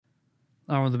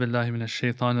أعوذ بالله من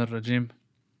الشيطان الرجيم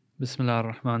بسم الله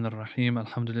الرحمن الرحيم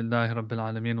الحمد لله رب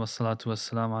العالمين والصلاة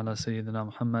والسلام على سيدنا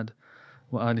محمد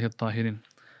وآله الطاهرين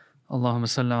اللهم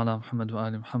صل على محمد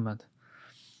وآل محمد.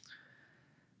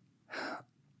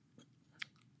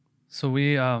 So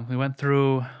we went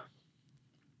through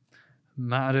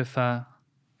Ma'rifah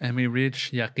and we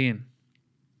reached Yaqeen.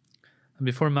 And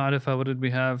before Ma'rifah, what did we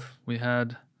have? We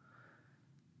had,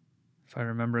 if I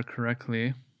remember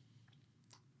correctly,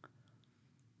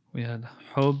 we had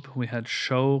Hub, we had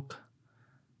Shawq,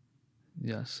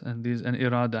 yes, and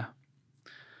Irada.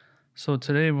 So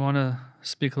today we want to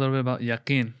speak a little bit about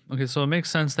Yaqeen. Okay, so it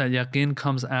makes sense that Yaqeen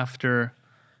comes after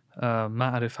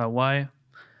Ma'rifah. Why?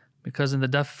 Because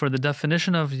for the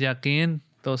definition of Yaqeen,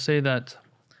 they'll say that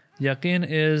Yaqeen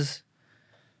is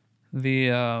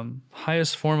the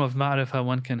highest form of Ma'rifah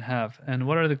one can have. And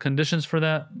what are the conditions for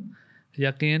that?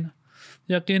 Yaqeen.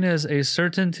 Yaqeen is a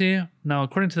certainty. Now,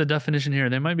 according to the definition here,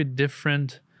 there might be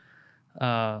different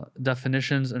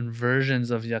definitions and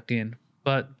versions of Yaqeen.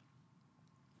 But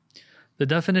the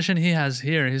definition he has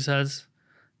here, he says,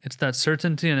 it's that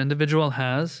certainty an individual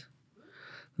has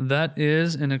that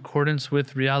is in accordance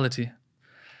with reality.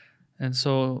 And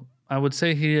so I would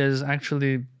say he is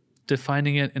actually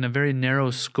defining it in a very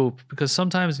narrow scope, because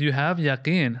sometimes you have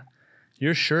Yaqeen,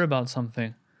 you're sure about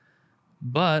something,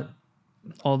 but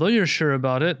although you're sure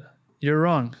about it, you're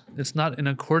wrong. It's not in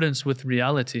accordance with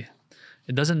reality.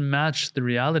 It doesn't match the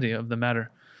reality of the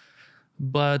matter.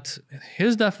 But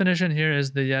his definition here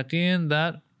is the Yaqeen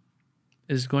that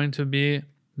is going to be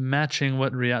matching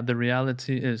what the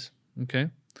reality is. Okay?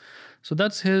 So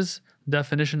that's his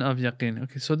definition of Yaqeen.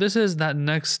 Okay, so this is that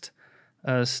next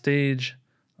stage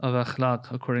of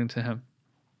akhlaq according to him.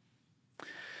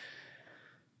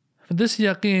 This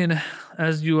Yaqeen,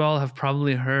 as you all have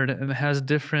probably heard, it has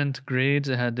different grades,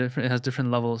 it has different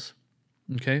levels.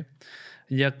 Okay?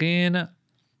 Yaqeen,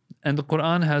 and the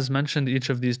Quran has mentioned each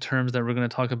of these terms that we're going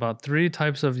to talk about. 3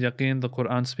 types of Yaqeen the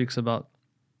Quran speaks about,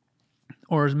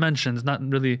 or mentions,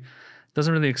 doesn't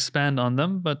really expand on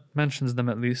them, but mentions them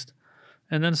at least.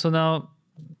 And then so now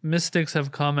mystics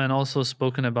have come and also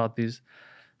spoken about these.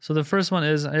 So the first one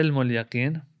is ilmul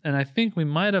yaqeen, and I think we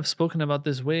might have spoken about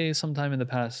this way sometime in the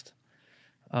past.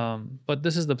 But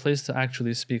this is the place to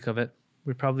actually speak of it.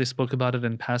 We probably spoke about it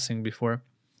in passing before.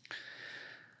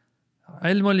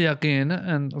 Ilmul yaqeen,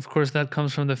 and of course that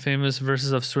comes from the famous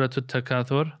verses of Surah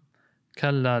At-Takathur.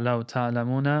 Kalla law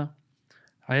ta'lamuna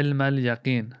ilmal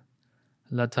yaqeen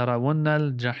latarawunna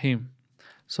al-jahim.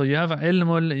 So you have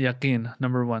ilmul yaqeen,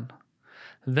 number 1.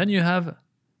 Then you have,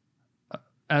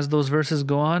 as those verses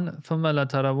go on, ثُمَّ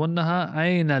لَتَرَوُنَّهَا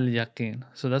عَيْنَ الْيَقِينِ.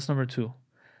 So that's number 2.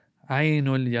 عَيْنُ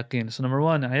الْيَقِينِ. So number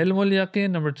 1, عِلْمُ الْيَقِينِ.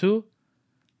 Number 2,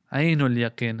 عَيْنُ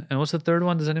الْيَقِينِ. And what's the third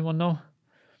one? Does anyone know?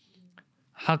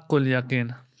 حَقُّ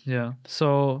الْيَقِينِ. Yeah.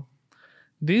 So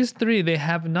these 3, they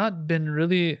have not been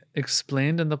really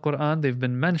explained in the Quran. They've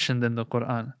been mentioned in the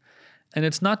Quran. And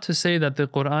it's not to say that the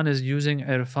Quran is using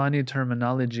irfani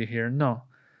terminology here. No.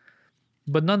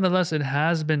 But nonetheless, it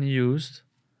has been used,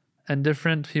 and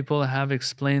different people have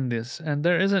explained this. And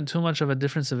there isn't too much of a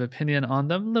difference of opinion on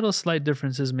them. Little slight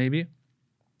differences maybe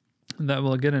that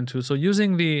we'll get into. So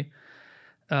using the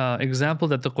example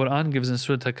that the Quran gives in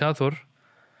Surah Takathur.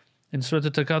 In Surah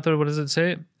Takathur, what does it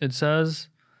say? It says,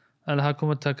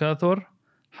 أَلْهَاكُمُ التَّكَاثُرُ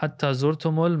حَتَّى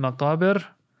زُرْتُمُ الْمَقَابِرِ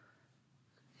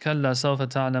كَلَّا سَوْفَ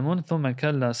تَعْلَمُونَ ثُمَّ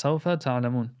كَلَّا سَوْفَ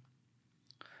تَعْلَمُونَ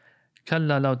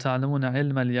كَلَّا لَوْ تَعْلَمُونَ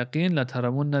عِلْمَ الْيَقِينِ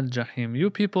لَتَرَوُنَّ الْجَحِيمِ. You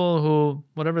people who,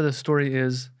 whatever the story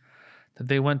is, that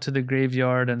they went to the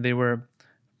graveyard and they were,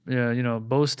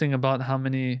 boasting about how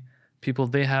many people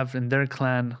they have in their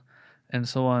clan and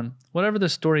so on. Whatever the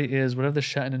story is, whatever the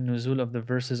sha'n and nuzul of the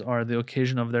verses are, the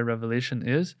occasion of their revelation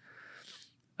is,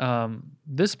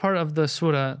 this part of the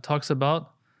surah talks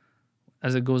about,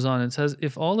 as it goes on, it says,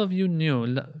 if all of you knew,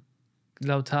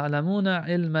 لَوْ تَعْلَمُونَ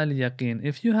عِلْمَ الْيَقِينِ.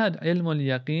 If you had ilm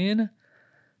al-yaqeen,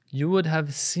 you would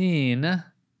have seen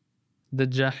the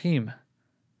jahim.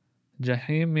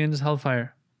 Jahim means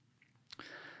hellfire.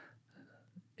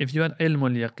 If you had ilm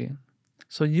al-yaqeen.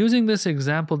 So using this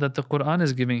example that the Quran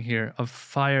is giving here of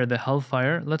fire, the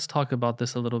hellfire, let's talk about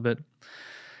this a little bit.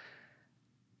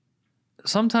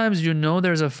 Sometimes you know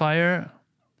there's a fire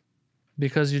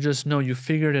because you just know, you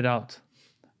figured it out.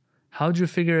 How'd you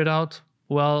figure it out?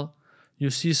 Well, you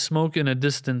see smoke in a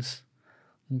distance,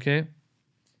 okay?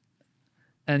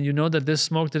 And you know that this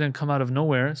smoke didn't come out of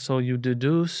nowhere, so you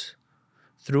deduce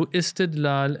through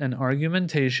istidlal and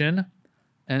argumentation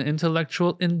and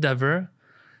intellectual endeavor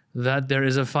that there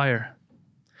is a fire.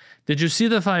 Did you see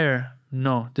the fire?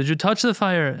 No. Did you touch the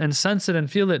fire and sense it and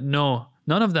feel it? No.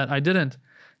 None of that. I didn't.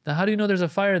 Then how do you know there's a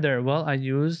fire there? Well, I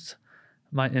used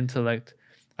my intellect.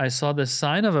 I saw the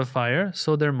sign of a fire,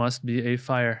 so there must be a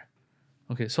fire.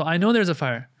 Okay, so I know there's a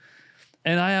fire.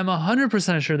 And I am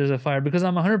 100% sure there's a fire because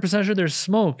I'm 100% sure there's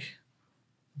smoke.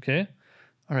 Okay?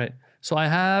 All right. So I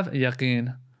have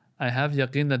yaqeen. I have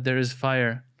yaqeen that there is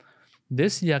fire.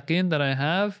 This yaqeen that I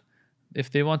have, if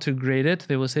they want to grade it,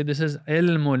 they will say this is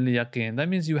ilmul yaqeen. That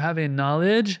means you have a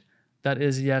knowledge that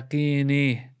is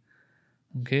yaqeeni.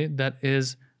 Okay? That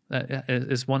is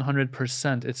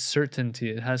 100%. It's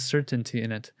certainty. It has certainty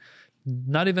in it.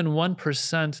 Not even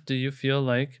 1% do you feel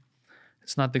like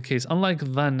it's not the case. Unlike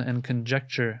dhan and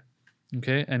conjecture,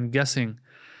 okay, and guessing,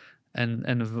 and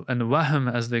wahm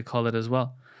as they call it as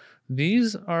well.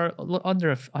 These are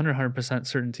under 100%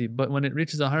 certainty. But when it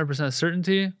reaches 100%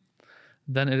 certainty,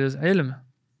 then it is ilm.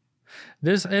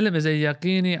 This ilm is a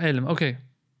yaqeeni ilm. Okay.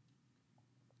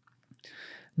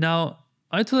 Now,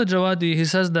 Ayatollah Jawadi, he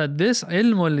says that this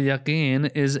ilmul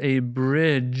yaqeen is a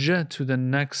bridge to the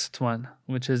next one,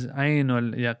 which is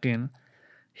aynul yaqeen.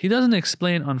 He doesn't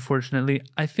explain, unfortunately.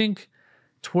 I think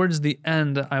towards the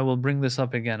end I will bring this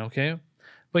up again, okay?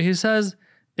 But he says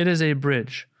it is a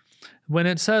bridge. When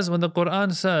the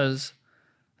Quran says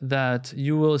that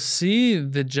you will see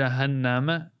the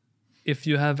Jahannam if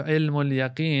you have ilmul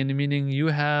yaqeen, meaning you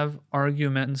have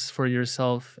arguments for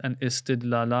yourself and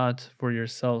istidlalat for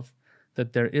yourself,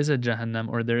 that there is a Jahannam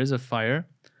or there is a fire.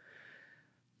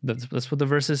 That's what the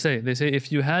verses say. They say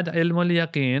if you had ilmul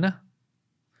yaqeen,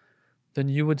 then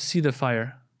you would see the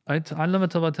fire. Allama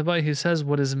Tabatabai, he says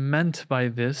what is meant by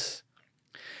this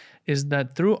is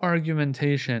that through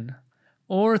argumentation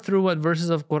or through what verses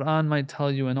of Quran might tell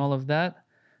you and all of that,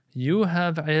 you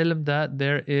have ilm that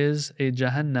there is a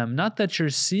Jahannam. Not that you're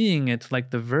seeing it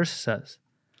like the verse says.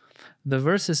 The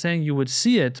verse is saying you would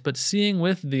see it, but seeing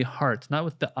with the heart, not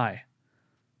with the eye.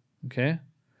 Okay?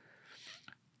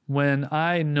 When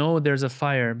I know there's a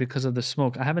fire because of the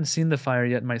smoke, I haven't seen the fire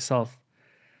yet myself,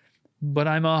 but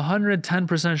I'm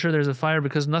 110% sure there's a fire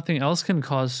because nothing else can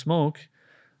cause smoke.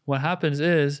 What happens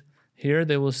is, here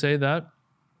they will say that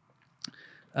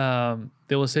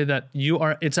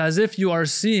it's as if you are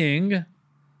seeing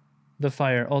the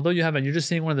fire, although you haven't. You're just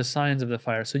seeing one of the signs of the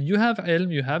fire. So you have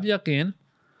ilm, you have yaqeen,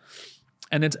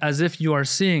 and it's as if you are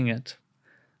seeing it.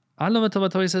 Allama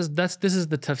Tabatabai says this is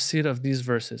the tafsir of these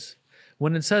verses.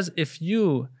 When it says, if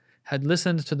you had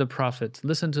listened to the Prophet,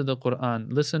 listened to the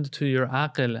Quran, listened to your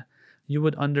aql, you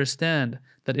would understand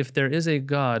that if there is a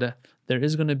God, there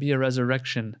is going to be a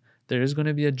resurrection. There is going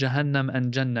to be a Jahannam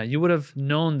and Jannah. You would have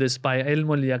known this by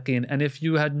ilmul yaqeen. And if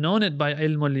you had known it by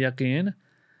ilmul yaqeen,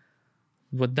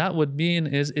 what that would mean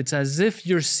is it's as if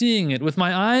you're seeing it. With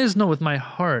my eyes? No, with my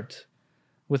heart.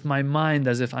 With my mind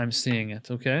as if I'm seeing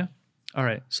it. Okay? All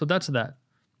right. So that's that.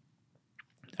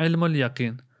 Ilmul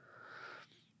yaqeen.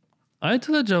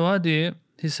 Ayatollah Jawadi,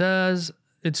 he says,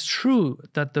 it's true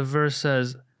that the verse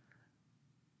says,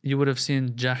 you would have seen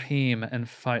Jahim and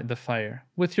the fire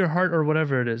with your heart or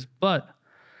whatever it is. But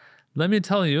let me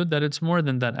tell you that it's more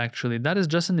than that actually. That is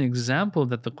just an example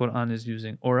that the Quran is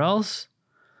using. Or else,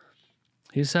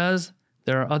 he says,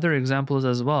 there are other examples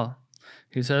as well.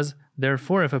 He says,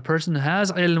 therefore, if a person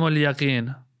has ilmul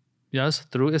yaqeen, yes,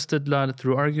 through istidlal,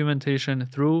 through argumentation,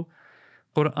 through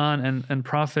Quran and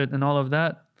Prophet and all of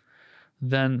that,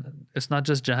 then it's not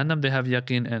just Jahannam they have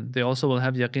yaqeen in. They also will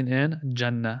have yaqeen in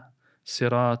Jannah.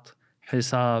 Sirat,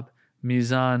 Hisab,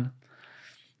 Mizan,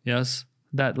 yes,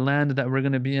 that land that we're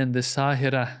going to be in, the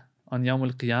Sahira on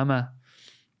Yawmul Qiyamah,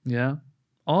 yeah,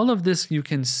 all of this you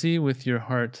can see with your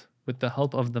heart, with the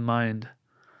help of the mind.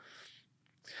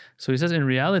 So he says in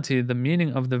reality, the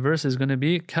meaning of the verse is going to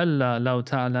be كَلَّا لَوْ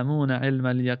تَعْلَمُونَ عِلْمَ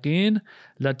الْيَقِينِ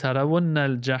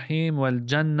لَتَرَوُنَّ الْجَحِيمِ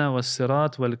وَالْجَنَّةِ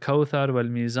وَالصِّرَاطِ وَالْكَوْثَرِ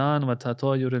وَالْمِيزَانِ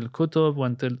وَتَطَايُرِ الْكُتُبِ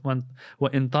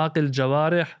وَإِنْطَاقِ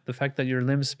الْجَوَارِحِ, the fact that your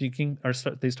limbs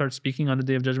they start speaking on the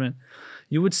Day of Judgment.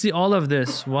 You would see all of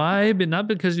this. Why? But not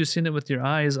because you've seen it with your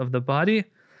eyes of the body.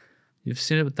 You've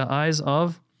seen it with the eyes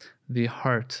of the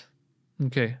heart.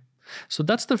 Okay. So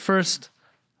that's the first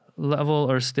level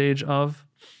or stage of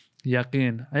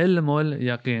yaqeen, ilmul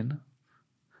yaqeen.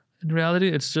 In reality,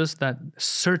 it's just that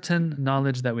certain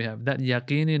knowledge that we have, that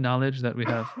yaqeeni knowledge that we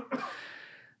have.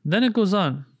 Then it goes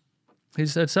on. It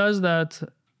says that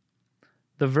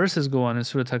the verses go on in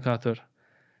Surah Takathur.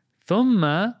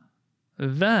 ثُمَّ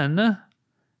then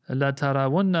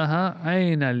لَتَرَوُنَّهَا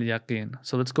عَيْنَ الْيَقِينِ.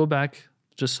 So let's go back,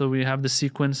 just so we have the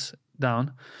sequence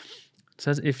down. It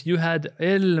says, if you had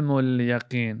ilmul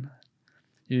yaqeen,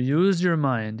 you used your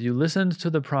mind, you listened to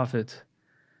the Prophet,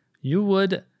 you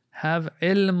would have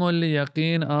ilmul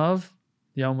yaqeen of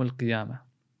Yawmul Qiyamah.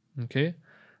 Okay?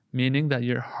 meaning that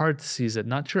your heart sees it,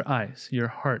 not your eyes, your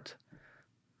heart.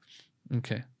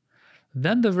 Okay.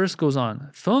 Then the verse goes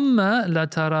on. ثُمَّ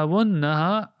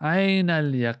لَتَرَوُنَّهَا عَيْنَ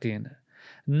الْيَقِينِ.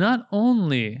 Not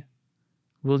only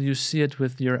will you see it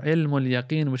with your ilm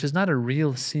al-yaqeen, which is not a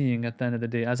real seeing at the end of the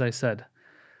day, as I said.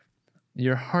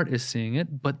 Your heart is seeing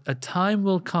it, but a time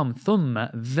will come. ثُمَّ,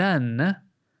 then.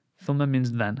 ثُمَّ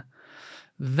means then.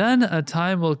 Then a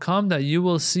time will come that you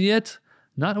will see it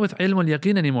not with ilm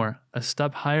al-yaqeen anymore, a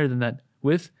step higher than that,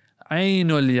 with ayn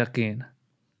al-yaqeen.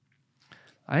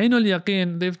 Ayn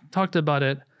al-yaqeen, they've talked about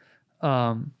it,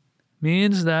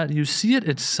 means that you see it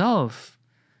itself.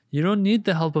 You don't need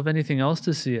the help of anything else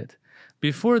to see it.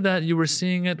 Before that, you were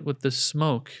seeing it with the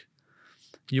smoke.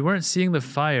 You weren't seeing the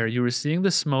fire. You were seeing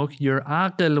the smoke. Your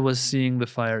aql was seeing the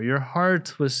fire. Your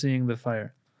heart was seeing the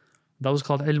fire. That was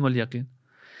called ilm al-yaqeen.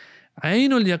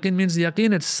 Ayn al-yaqeen means the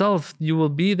yaqeen itself. You will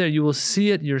be there. You will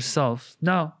see it yourself.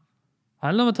 Now,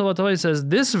 Allama Tabatabai says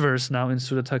this verse now in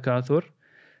Surah Takathur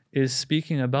is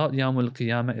speaking about Yawm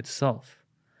al-Qiyamah itself.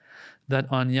 That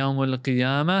on Yawm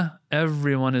al-Qiyamah,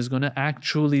 everyone is going to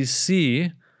actually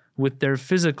see with their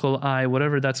physical eye,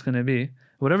 whatever that's going to be,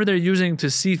 whatever they're using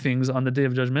to see things on the Day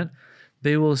of Judgment,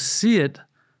 they will see it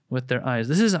with their eyes.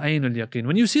 This is Ayn al-Yaqeen.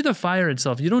 When you see the fire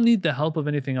itself, you don't need the help of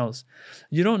anything else.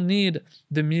 You don't need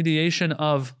the mediation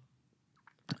of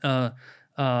a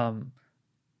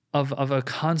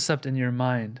concept in your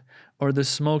mind or the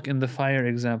smoke in the fire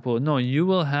example. No, you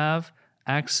will have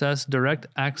access, direct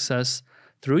access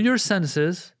through your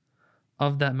senses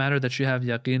of that matter that you have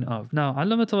yaqeen of. Now,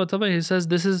 Allama Tabatabai, he says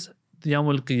this is Yawm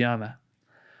al-Qiyamah.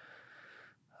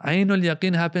 Ayn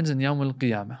al-Yaqeen happens in Yawm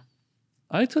al-Qiyamah.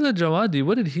 Ayatollah Jawadi,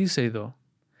 what did he say though?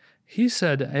 He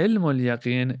said Ilm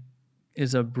al-Yaqeen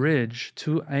is a bridge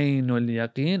to Ayn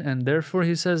al-Yaqeen, and therefore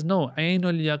he says no, Ayn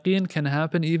al-Yaqeen can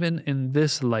happen even in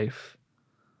this life.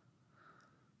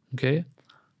 Okay?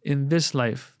 In this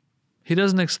life. He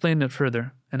doesn't explain it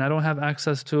further, and I don't have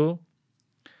access to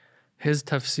his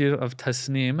tafsir of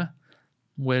Tasneem,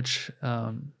 which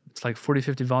it's like 40,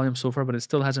 50 volumes so far, but it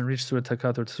still hasn't reached Surah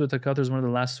Takathur. Surah Takathur is one of the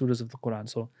last surahs of the Quran.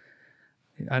 So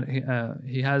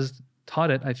he has taught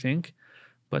it, I think,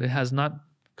 but it has not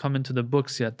come into the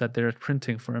books yet that they're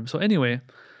printing for him. So anyway,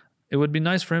 it would be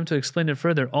nice for him to explain it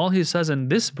further. All he says in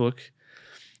this book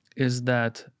is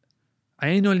that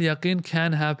Ayn al-Yaqeen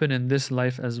can happen in this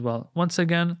life as well. Once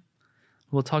again,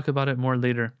 we'll talk about it more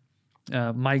later.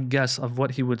 My guess of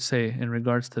what he would say in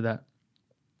regards to that.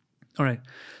 All right,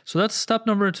 so that's step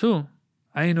number 2,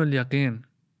 Ayn al-Yaqeen.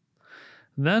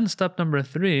 Then step number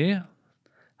 3,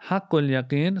 Haqqul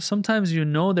Yaqeen. Sometimes you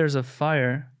know there's a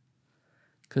fire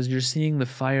because you're seeing the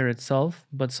fire itself,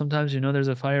 but sometimes you know there's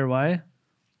a fire. Why?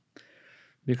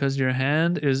 Because your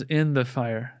hand is in the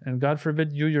fire, and God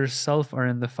forbid you yourself are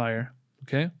in the fire.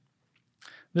 Okay?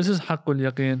 This is Haqqul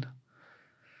Yaqeen.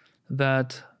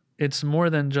 That it's more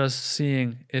than just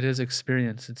seeing, it is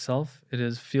experience itself, it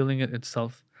is feeling it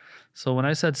itself. So when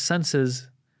I said senses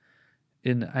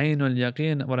in Ayn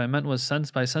al-Yaqeen, what I meant was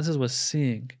by senses was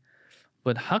seeing.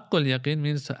 But Haqqul Yaqeen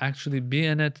means to actually be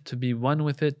in it, to be one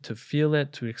with it, to feel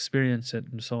it, to experience it,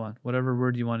 and so on. Whatever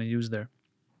word you want to use there.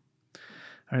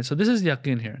 All right, so this is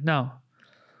Yaqeen here. Now,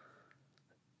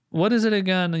 what is it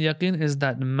again? Yaqeen is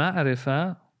that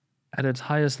ma'rifah at its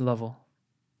highest level.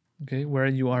 Okay, where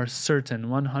you are certain,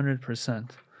 100%.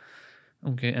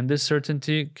 Okay, and this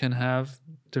certainty can have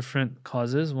different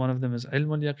causes. One of them is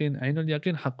ilm al-yaqeen, ayn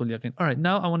al-yaqeen, haqqul yaqeen. All right,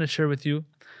 now I want to share with you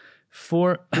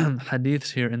 4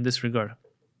 hadiths here in this regard.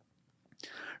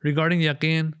 Regarding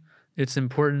yaqeen, its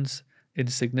importance,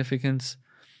 its significance,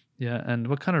 and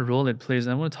what kind of role it plays.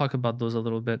 I want to talk about those a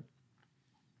little bit.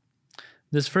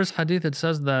 This first hadith, it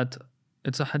says that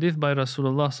it's a hadith by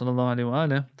Rasulullah sallallahu alaihi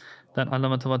wasallam that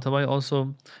Allama Tabatabai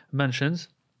also mentions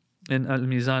in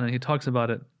Al-Mizan, and he talks about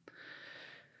it.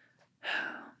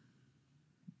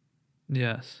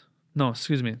 Yes. No,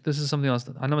 excuse me. This is something else.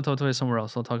 Allama Tabatabai is somewhere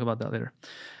else. I'll talk about that later.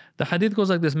 The hadith goes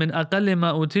like this: Min aqalli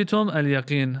ma utitum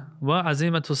al-yaqeen wa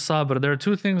azimatu sabr. There are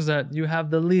 2 things that you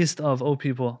have the least of, O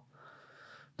people.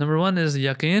 Number 1 is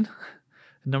yaqeen.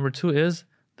 Number 2 is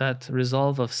that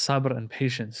resolve of sabr and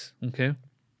patience. Okay?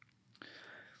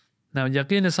 Now,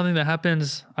 yaqeen is something that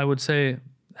happens, I would say,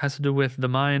 has to do with the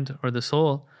mind or the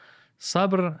soul.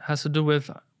 Sabr has to do with,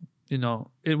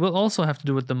 it will also have to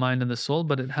do with the mind and the soul,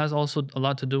 but it has also a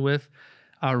lot to do with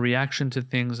our reaction to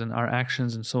things and our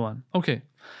actions and so on. Okay.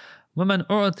 وَمَنْ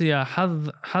أُعْطِيَ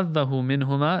حَظَّهُ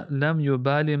مِنْهُمَا لَمْ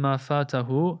يُبَالِ مَا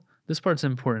فَاتَهُ. This part's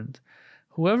important.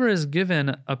 Whoever is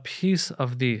given a piece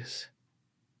of these,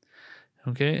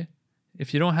 okay,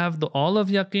 if you don't have all of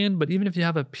yaqeen, but even if you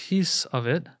have a piece of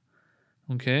it,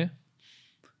 okay,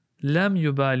 لم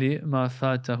يبالي ما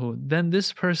فاته. Then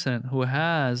this person who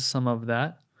has some of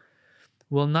that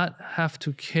will not have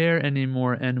to care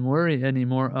anymore and worry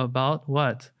anymore about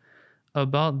what?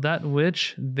 About that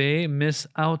which they miss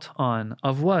out on.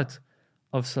 Of what?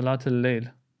 Of Salat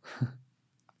al-Layl.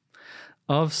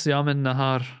 Of Siyam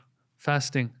al-Nahar.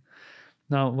 Fasting.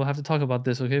 Now, we'll have to talk about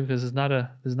this, okay? Because this is not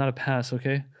a pass,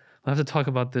 okay? We'll have to talk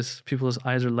about this. People's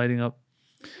eyes are lighting up.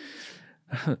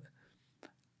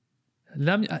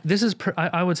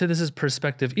 I would say this is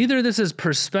perspective. Either this is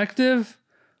perspective,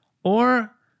 or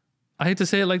I hate to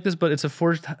say it like this, but it's a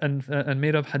forged and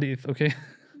made up hadith, okay?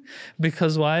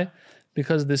 Because why?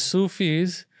 Because the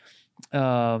Sufis,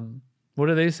 what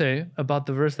do they say about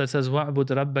the verse that says وَعْبُدْ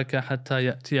رَبَّكَ حَتَّى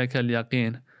يَأْتِيَكَ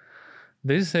الْيَقِينَ?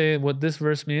 They say what this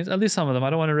verse means, at least some of them, I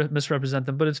don't want to misrepresent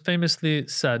them, but it's famously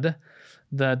said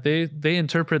that they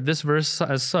interpret this verse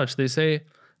as such. They say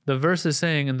the verse is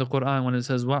saying in the Quran when it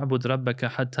says وَعْبُدْ رَبَّكَ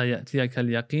حَتَّى يَأْتِيَكَ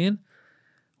الْيَقِينَ,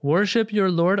 worship your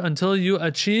Lord until you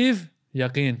achieve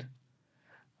yaqeen.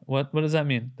 What does that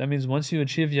mean? That means once you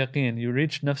achieve yaqeen, you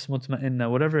reach nafs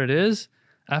mutma'inna, whatever it is,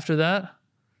 after that,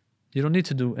 you don't need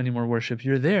to do any more worship.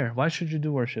 You're there. Why should you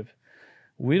do worship?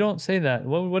 We don't say that.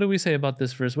 What do we say about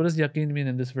this verse? What does yaqeen mean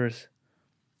in this verse?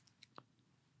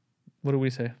 What do we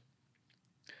say?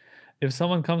 If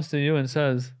someone comes to you and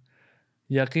says,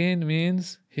 yaqeen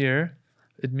means here,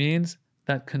 it means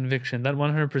that conviction, that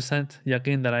 100%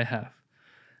 yaqeen that I have.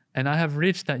 And I have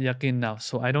reached that yaqeen now,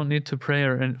 so I don't need to pray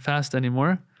or fast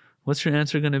anymore. What's your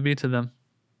answer going to be to them?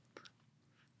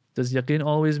 Does yaqeen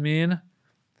always mean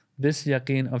this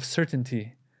yaqeen of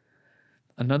certainty?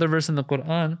 Another verse in the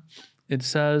Quran, it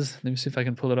says, let me see if I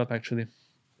can pull it up actually.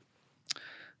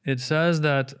 It says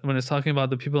that when it's talking about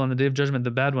the people on the Day of Judgment,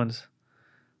 the bad ones,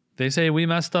 they say, we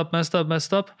messed up,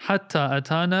 hatta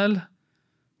atana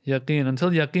al-yaqeen,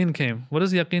 until yaqeen came. What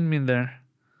does yaqeen mean there?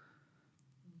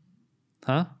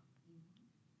 Huh?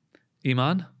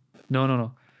 Iman?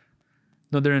 No.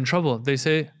 No, they're in trouble. They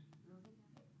say,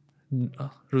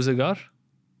 Ruzigar?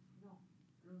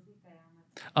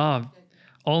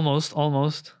 Almost.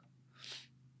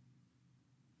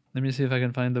 Let me see if I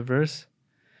can find the verse.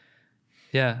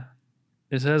 Yeah.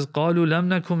 It says, قَالُوا لَمْ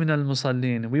نَكُ مِنَ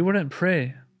الْمُصَلِّينَ. We wouldn't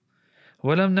pray.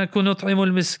 وَلَمْ نَكُ نُطْعِمُ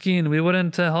الْمِسْكِينَ. We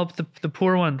wouldn't help the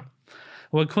poor one.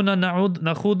 وَكُنَّا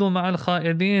نَخُوضُ مَعَ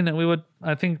الْخَائِضِينَ. We would,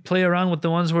 I think, play around with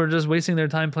the ones who are just wasting their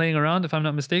time playing around, if I'm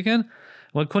not mistaken.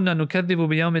 وَكُنَّا نُكَذِّبُ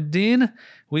بِيَوْمِ الدِّينِ.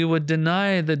 We would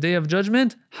deny the Day of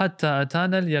Judgment. حَتَّى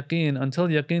أَتَانَا الْيَقِينَ. Until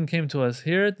yaqeen came to us.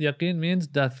 Here, yaqeen means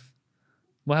death.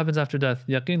 What happens after death?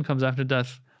 Yaqeen comes after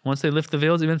death. Once they lift the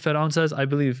veils, even Fir'aun says, I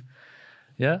believe.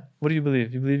 Yeah? What do you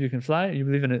believe? You believe you can fly? Or you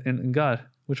believe in God?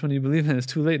 Which one do you believe in? It's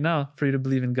too late now for you to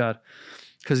believe in God.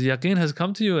 Because yaqeen has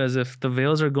come to you as if the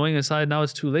veils are going aside. Now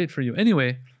it's too late for you.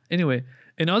 Anyway,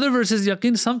 in other verses,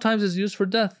 yaqeen sometimes is used for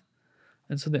death.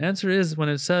 And so the answer is when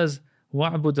it says,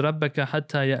 وَعْبُدْ رَبَّكَ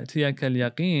حَتَّى يَأْتِيَكَ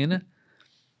الْيَقِينَ,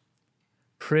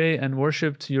 pray and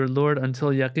worship to your Lord until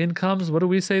yaqeen comes. What do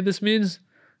we say this means?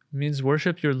 It means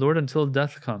worship your Lord until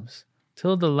death comes.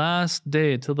 Till the last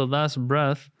day, till the last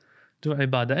breath, do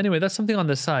ibadah. Anyway, that's something on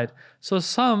the side. So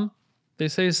they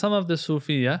say some of the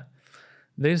Sufiya,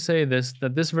 they say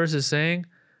that this verse is saying,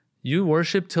 you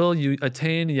worship till you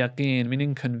attain yaqeen,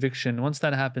 meaning conviction. Once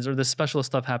that happens, or the special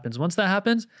stuff happens, once that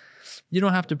happens, you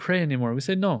don't have to pray anymore. We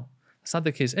say, no, that's not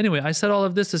the case. Anyway, I said all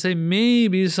of this to say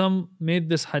maybe some made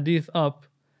this hadith up,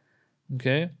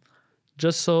 okay,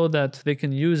 just so that they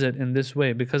can use it in this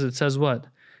way. Because it says what?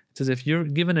 It says if you're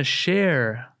given a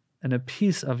share and a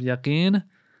piece of yaqeen,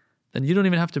 then you don't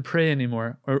even have to pray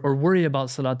anymore, or worry about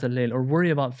Salat al-Layl, or worry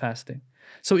about fasting.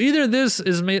 So either this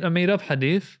is a made-up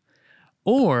hadith,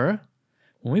 or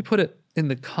when we put it in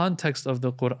the context of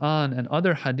the Quran and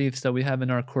other hadiths that we have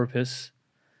in our corpus,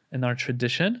 in our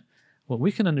tradition, what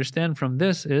we can understand from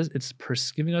this is it's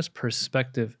giving us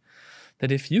perspective.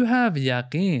 That if you have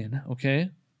yaqeen,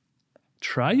 okay,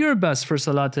 try your best for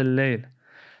Salat al-Layl.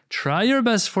 Try your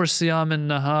best for Siyam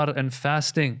al-Nahar and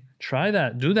fasting. Try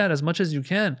that. Do that as much as you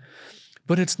can.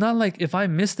 But it's not like if I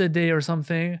missed a day or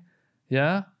something,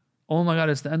 yeah, oh my God,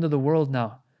 it's the end of the world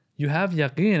now. You have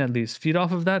yaqeen at least. Feed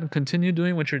off of that and continue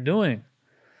doing what you're doing.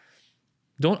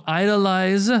 Don't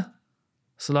idolize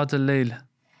Salat al-Layl.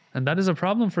 And that is a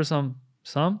problem for some.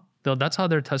 That's how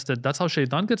they're tested. That's how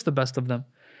shaitan gets the best of them.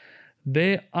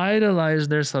 They idolize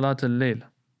their Salat al-Layl.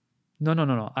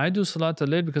 No. I do Salat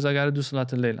al-Layl because I got to do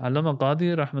Salat al-Layl. Allama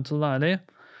Qadi, rahmatullah alayh,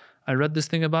 I read this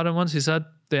thing about him once. He said,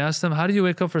 they asked him, how do you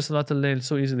wake up for Salat al-Layl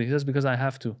so easily? He says, because I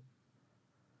have to.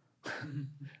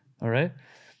 All right?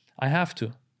 I have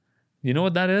to. You know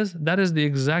what that is? That is the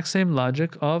exact same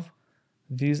logic of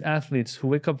these athletes who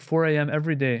wake up 4 a.m.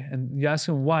 every day, and you ask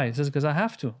them why, he says, because I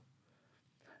have to.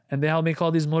 And they'll make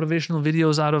all these motivational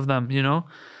videos out of them,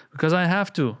 because I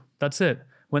have to. That's it.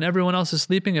 When everyone else is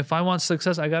sleeping, if I want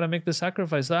success, I got to make the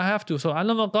sacrifice. I have to. So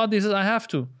Allama al-Qadi says, I have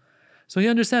to. So he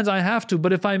understands I have to.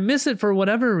 But if I miss it for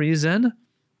whatever reason,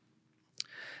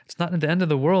 it's not at the end of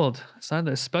the world. It's not,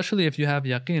 especially if you have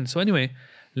yaqeen. So anyway,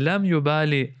 lam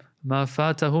yubali ma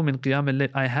fatahu min qiyam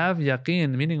al-layl. I have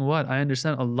yaqeen, meaning what? I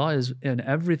understand Allah is in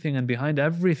everything and behind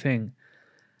everything.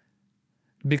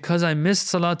 Because I missed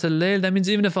Salat al-Layl, that means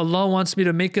even if Allah wants me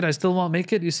to make it, I still won't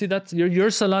make it. You see, that's your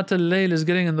Salat al-Layl is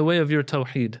getting in the way of your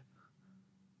tawheed.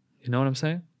 You know what I'm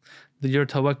saying? Your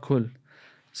tawakkul.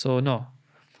 So no.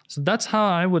 So that's how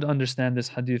I would understand this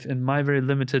hadith in my very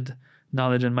limited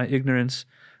knowledge and my ignorance.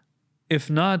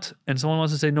 If not, and someone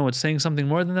wants to say, no, it's saying something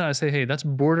more than that, I say, hey, that's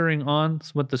bordering on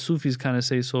what the Sufis kind of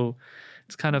say. So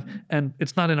it's kind of, and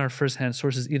it's not in our first-hand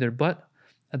sources either. But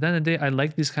at the end of the day, I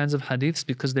like these kinds of hadiths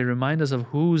because they remind us of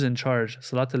who's in charge.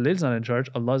 Salat al-Layl is not in charge,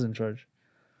 Allah's in charge.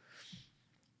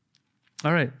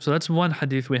 All right, so that's one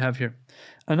hadith we have here.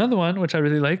 Another one, which I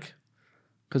really like,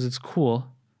 because it's cool,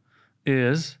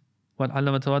 is what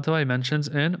Allama Tabatabai mentions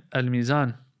in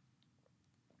Al-Mizan.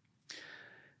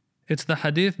 It's the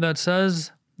hadith that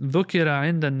says, ذُكِرَ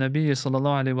عِنْدَ النَّبِيِّ صلى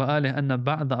الله عليه وآله أَنَّ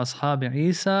بَعْضَ أَصْحَابِ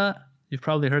عِيسَى. You've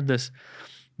probably heard this,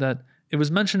 that it was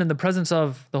mentioned in the presence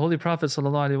of the Holy Prophet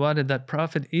sallallahu alaihi wasallam that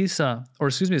Prophet Isa,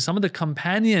 some of the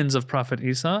companions of Prophet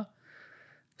Isa,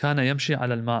 كَانَ يَمْشِي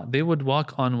عَلَى الْمَاءِ. They would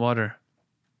walk on water.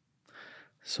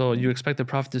 So you expect the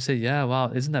Prophet to say, yeah,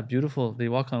 wow, isn't that beautiful? They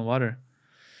walk on water.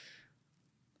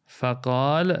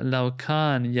 فَقَالَ لَوْ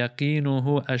كَانَ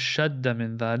يَقِينُهُ أَشَدَّ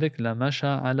مِنْ ذَلِكَ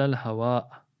لَمَشَى عَلَى الْهَوَاءِ.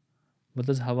 What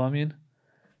does hawa mean?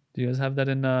 Do you guys have that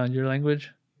in your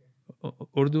language?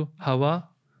 Urdu? Hawa?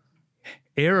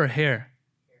 Air or hair?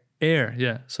 Air,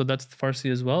 yeah. So that's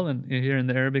Farsi as well, and here in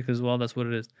the Arabic as well, that's what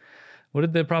it is. What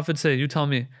did the Prophet say? You tell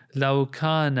me. لَوْ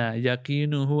كَانَ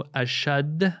يَقِينُهُ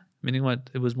أَشَدَّ. Meaning what?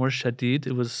 It was more shadid,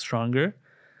 it was stronger.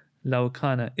 لَوْ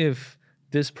كَانَ. If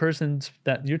this person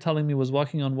that you're telling me was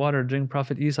walking on water during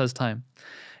Prophet Isa's time,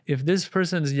 if this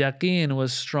person's yaqeen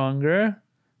was stronger,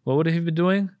 what would he be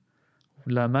doing?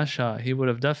 La masha. He would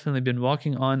have definitely been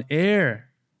walking on air.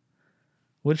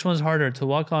 Which one's harder, to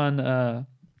walk on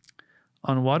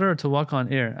water or to walk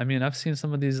on air? I mean, I've seen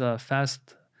some of these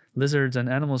fast lizards and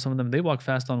animals. Some of them, they walk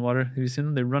fast on water. Have you seen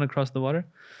them? They run across the water.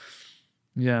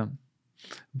 Yeah,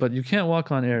 but you can't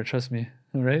walk on air. Trust me.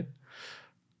 Right?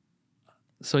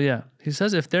 So yeah, he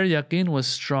says if their yaqeen was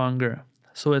stronger.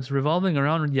 So it's revolving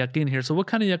around yaqeen here. So what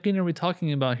kind of yaqeen are we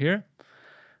talking about here?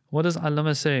 What does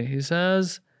Allama say? He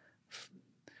says,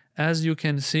 as you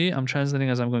can see, I'm translating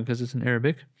as I'm going because it's in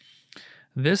Arabic.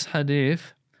 This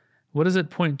hadith, what does it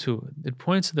point to? It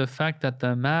points to the fact that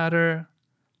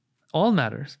all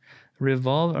matters,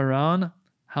 revolve around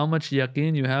how much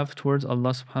yaqeen you have towards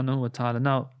Allah subhanahu wa ta'ala.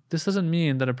 Now, this doesn't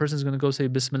mean that a person is going to go say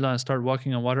Bismillah and start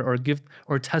walking on water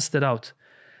or test it out.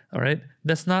 All right?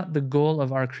 That's not the goal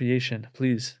of our creation.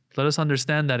 Please, let us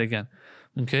understand that again.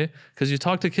 Okay? Because you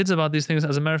talk to kids about these things.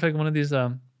 As a matter of fact, one of these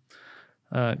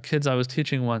kids I was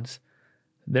teaching once,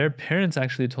 their parents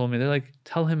actually told me, they're like,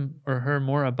 tell him or her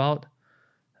more about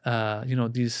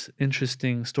these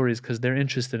interesting stories because they're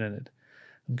interested in it.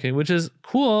 Okay, which is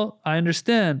cool, I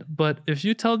understand, but if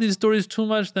you tell these stories too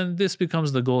much, then this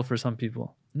becomes the goal for some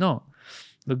people. No,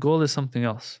 the goal is something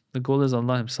else. The goal is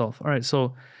Allah Himself. All right,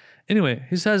 so anyway,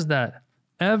 he says that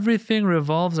everything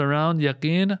revolves around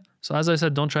yaqeen. So as I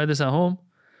said, don't try this at home.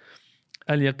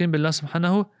 Al-yaqeen billah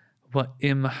subhanahu wa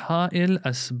imha'il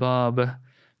asbab.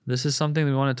 This is something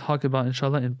we want to talk about,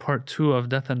 inshallah, in part 2 of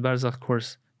Death and Barzakh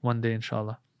course one day,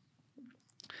 inshallah.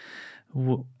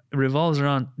 Revolves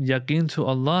around yaqeen to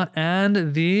Allah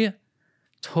and the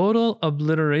total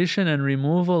obliteration and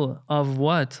removal of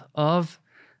what? Of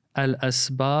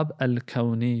al-asbab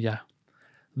al-kawniyah.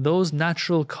 Those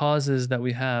natural causes that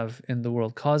we have in the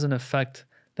world, cause and effect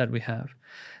that we have.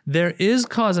 There is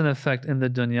cause and effect in the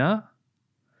dunya,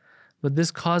 but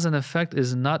this cause and effect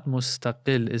is not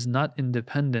mustaqil, is not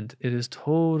independent. It is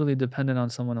totally dependent on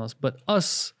someone else. But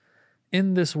us,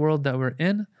 in this world that we're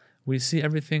in, we see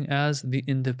everything as the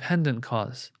independent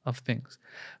cause of things.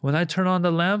 When I turn on the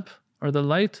lamp or the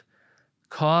light,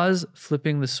 cause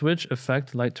flipping the switch,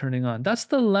 effect light turning on. That's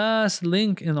the last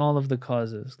link in all of the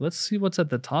causes. Let's see what's at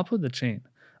the top of the chain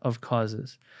of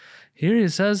causes. Here he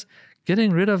says, getting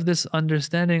rid of this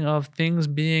understanding of things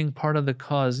being part of the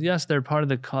cause. Yes, they're part of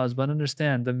the cause, but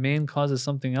understand the main cause is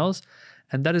something else,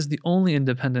 and that is the only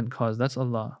independent cause. That's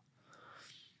Allah.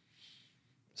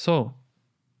 So,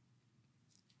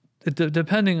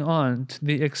 depending on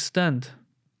the extent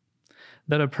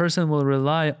that a person will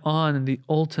rely on the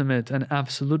ultimate and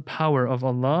absolute power of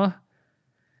Allah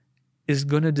is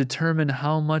going to determine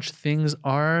how much things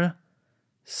are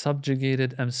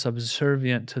subjugated and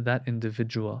subservient to that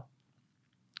individual.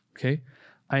 Okay?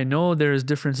 I know there is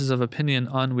differences of opinion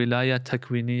on wilaya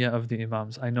takwiniya of the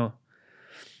Imams. I know.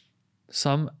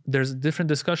 There's different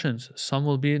discussions. Some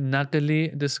will be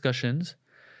naqli discussions.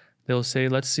 They'll say,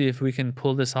 let's see if we can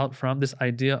pull this out from this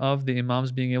idea of the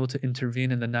Imams being able to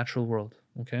intervene in the natural world.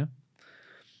 Okay?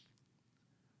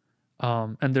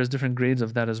 And there's different grades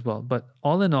of that as well. But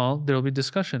all in all, there will be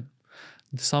discussion.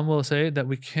 Some will say that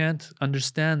we can't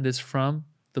understand this from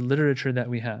the literature that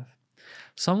we have.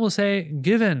 Some will say,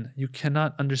 given you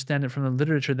cannot understand it from the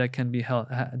literature that can be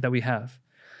that we have.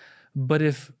 But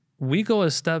if we go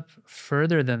a step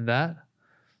further than that,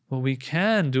 what we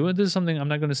can do, and this is something I'm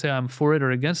not going to say I'm for it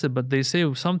or against it, but they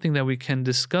say something that we can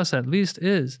discuss at least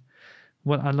is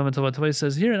what Allama Tabatabai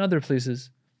says here and other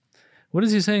places. What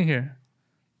is he saying here?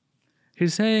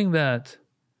 He's saying that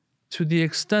to the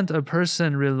extent a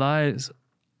person relies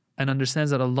and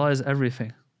understands that Allah is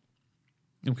everything,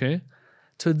 okay?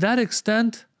 To that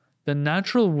extent, the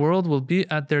natural world will be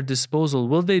at their disposal.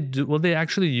 Will they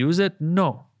actually use it?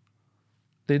 No.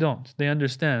 They don't. They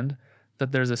understand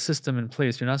that there's a system in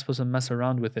place. You're not supposed to mess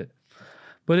around with it.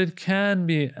 But it can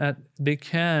be they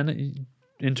can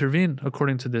intervene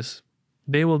according to this.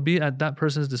 They will be at that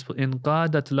person's disposal. In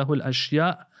qadat lahu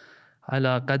al-ashya'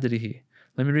 ala qadrihi.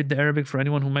 Let me read the Arabic for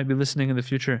anyone who might be listening in the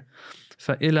future.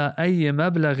 فَإِلَى أَيِّ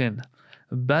مَبْلَغٍ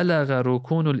بَلَغَ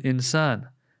رُكُونُ الْإِنسَانِ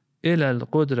إِلَى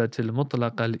الْقُدْرَةِ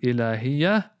الْمُطْلَقَ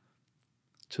الْإِلَهِيَّةِ.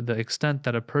 To the extent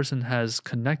that a person has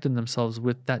connected themselves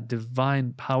with that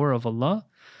divine power of Allah,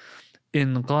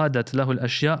 إِنْ قَادَتْ لَهُ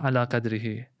الْأَشْيَاءَ عَلَى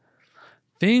قَدْرِهِ.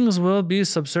 Things will be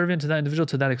subservient to that individual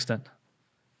to that extent.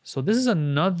 So this is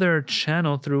another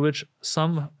channel through which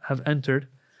some have entered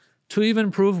to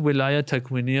even prove wilaya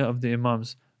takwiniya of the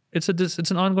Imams. It's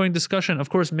an ongoing discussion. Of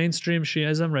course, mainstream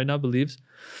Shi'ism right now believes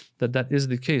that that is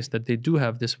the case, that they do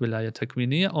have this wilaya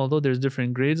takwiniya, although there's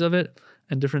different grades of it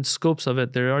and different scopes of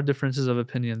it. There are differences of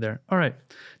opinion there. All right,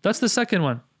 that's the second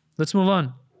one. Let's move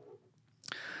on.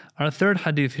 Our third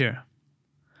hadith here.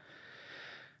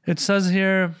 It says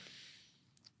here,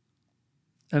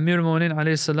 Amir al-Mu'minin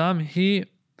alayhi salam, he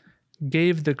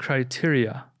gave the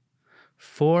criteria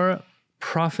for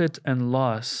profit and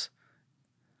loss,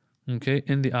 okay,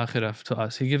 in the akhirah to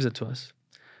us. He gives it to us.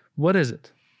 What is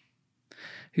it?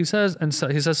 He says,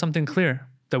 he says something clear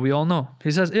that we all know. He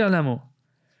says, اعلموا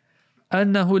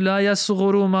أنه لا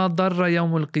يصغر ما ضر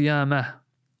يوم القيامة.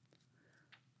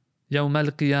 يوم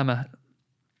القيامة.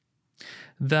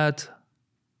 That,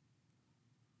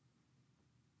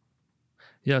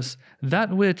 yes,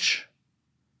 that which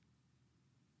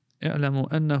اعلموا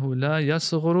أنه لا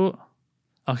يصغر.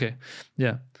 Okay,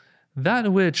 yeah.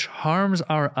 That which harms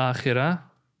our akhirah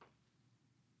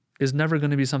is never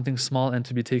going to be something small and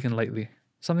to be taken lightly.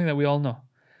 Something that we all know.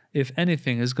 If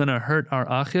anything is going to hurt our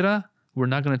akhirah, we're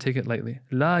not going to take it lightly.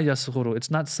 La yasghuru.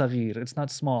 It's not saghir. It's not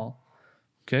small.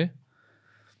 Okay?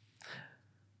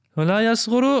 وَلَا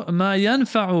يَصْغُرُ مَا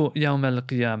يَنْفَعُ يَوْمَ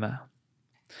الْقِيَامَةِ.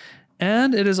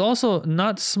 And it is also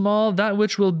not small that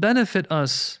which will benefit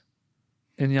us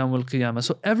in Yawm al-Qiyamah.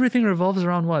 So everything revolves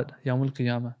around what? Yawm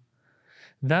al-Qiyamah.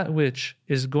 That which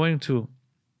is going to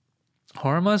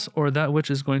harm us or that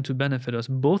which is going to benefit us.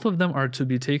 Both of them are to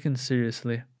be taken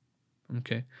seriously.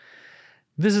 Okay.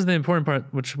 This is the important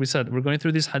part, which we said. We're going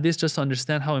through these hadiths just to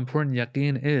understand how important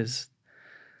yaqeen is.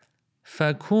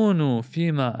 فَكُونُوا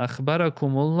فِيمَا أَخْبَرَكُمُ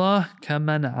اللَّهِ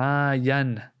كَمَنْ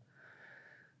عَايَنْ.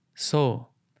 So,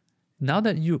 now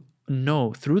that you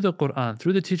know through the Quran,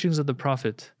 through the teachings of the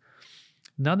Prophet,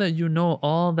 now that you know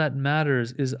all that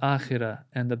matters is akhirah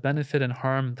and the benefit and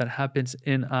harm that happens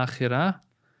in akhirah,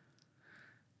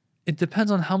 it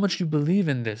depends on how much you believe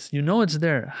in this. You know it's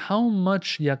there. How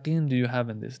much yaqeen do you have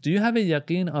in this? Do you have a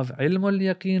yaqeen of ilmul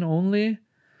yaqeen only?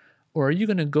 Or are you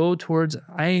going to go towards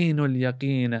aynul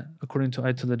yaqeen, according to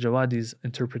Ayatul Jawadi's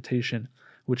interpretation,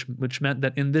 which meant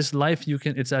that in this life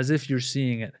it's as if you're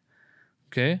seeing it.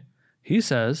 Okay? He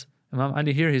says, Imam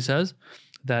Ali here, he says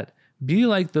that be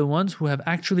like the ones who have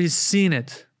actually seen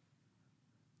it.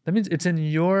 That means it's in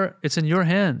your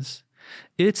hands.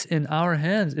 It's in our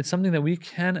hands. It's something that we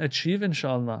can achieve,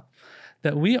 inshallah.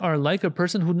 That we are like a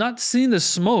person who not seen the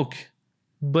smoke,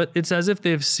 but it's as if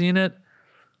they've seen it,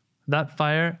 that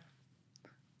fire,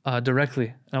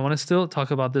 directly. And I want to still talk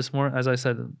about this more, as I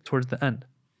said, towards the end.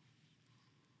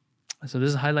 So this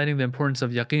is highlighting the importance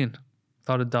of yaqeen,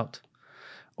 without a doubt.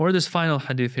 Or this final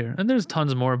hadith here. And there's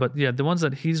tons more, but yeah, the ones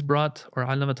that he's brought, or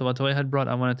Allama Tabatabai had brought,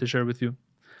 I wanted to share with you.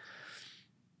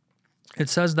 it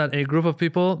says that a group of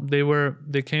people,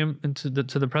 they came into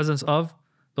to the presence of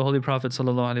the Holy Prophet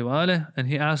sallallahu alaihi wasallam, and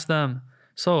he asked them,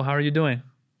 "So, how are you doing?"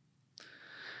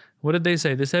 What did they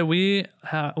say? They said, we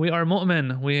are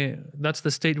mu'min. That's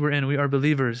the state we're in. We are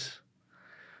believers."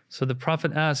 So the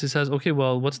Prophet asked, he says, "Okay,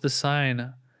 well, what's the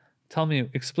sign? Tell me,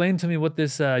 explain to me what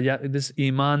this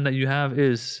iman that you have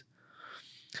is."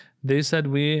 They said,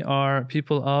 "We are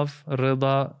people of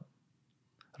rida."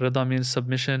 Rida means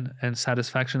submission and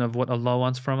satisfaction of what Allah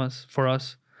wants for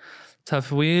us.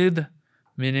 Tafweed,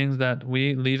 meaning that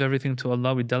we leave everything to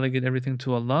Allah, we delegate everything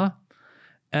to Allah.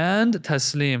 And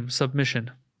taslim,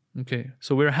 submission. Okay,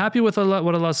 so we're happy with Allah,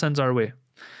 what Allah sends our way.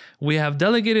 We have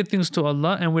delegated things to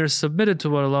Allah and we're submitted to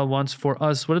what Allah wants for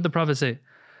us. What did the Prophet say?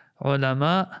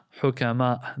 Ulama,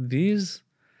 hukama. These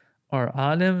are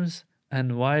alims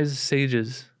and wise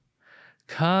sages.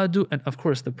 Kadu, and of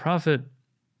course the Prophet,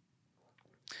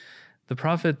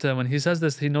 when he says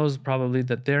this, he knows probably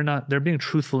that they're being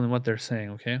truthful in what they're saying,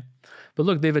 okay? But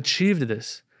look, they've achieved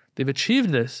this.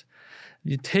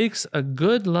 It takes a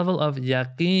good level of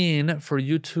yaqeen for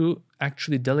you to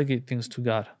actually delegate things to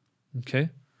God, okay?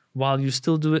 While you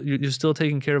still do it, you're still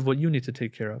taking care of what you need to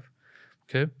take care of,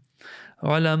 okay?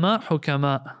 Ulama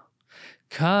hukama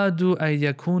kadu ay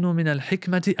yakunu min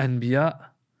al-hikmati anbiya.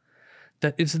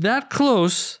 That it's that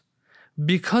close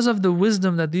because of the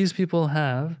wisdom that these people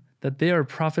have, that they are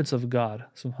prophets of God,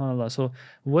 subhanAllah. So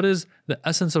what is the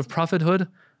essence of prophethood?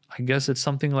 I guess it's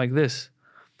something like this.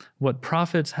 What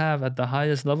prophets have at the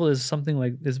highest level is something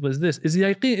like is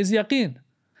yaqeen.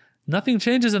 Nothing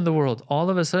changes in the world.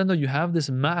 All of a sudden, though, you have this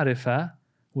ma'rifah,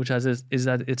 which is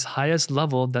at its highest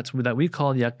level, that we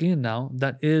call yaqeen now,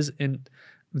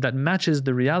 that matches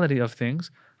the reality of things.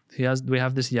 We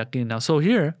have this yaqeen now. So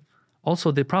here,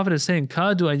 also the Prophet is saying,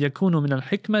 Kadu an yakunu min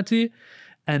al-hikmati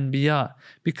anbiya.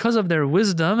 Because of their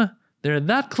wisdom, they're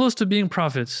that close to being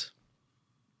prophets.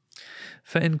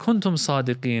 فَإِن كُنْتُمْ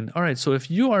صَادِقِينَ. All right, so if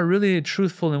you are really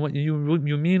truthful in what you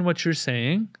mean what you're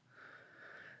saying,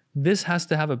 this has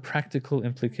to have a practical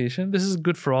implication. This is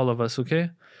good for all of us, okay?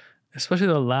 Especially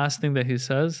the last thing that he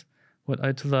says. What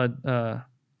Ayatollah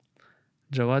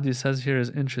Jawadi says here is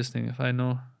interesting, if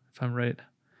I'm right.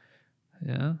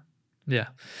 Yeah.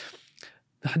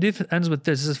 The hadith ends with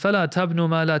this. It says, فَلَا تَبْنُوا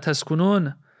مَا لَا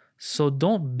تَسْكُنُونَ. So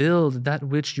don't build that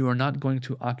which you are not going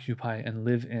to occupy and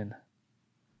live in.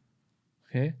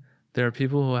 Okay? There are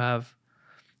people who have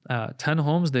 10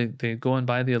 homes, they go and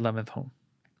buy the 11th home.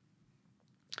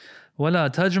 وَلَا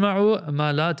تَجْمَعُوا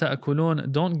مَا لَا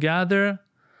تَأْكُلُونَ. Don't gather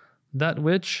that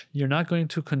which you're not going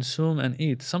to consume and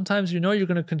eat. Sometimes you're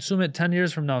going to consume it 10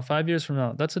 years from now, 5 years from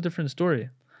now. That's a different story.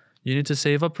 You need to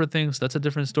save up for things. That's a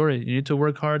different story. You need to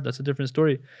work hard. That's a different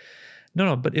story.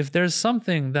 No, but if there's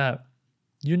something that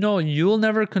you'll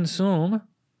never consume,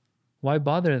 why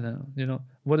bother then?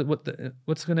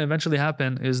 What's going to eventually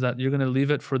happen is that you're going to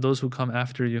leave it for those who come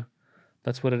after you.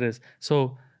 That's what it is.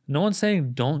 So no one's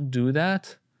saying don't do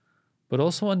that, but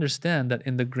also understand that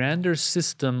in the grander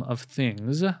system of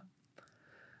things,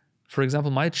 for example,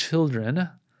 my children,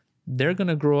 they're going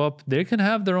to grow up, they can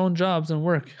have their own jobs and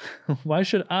work. Why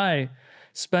should I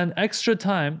spend extra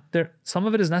time there? Some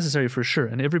of it is necessary for sure,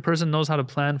 and every person knows how to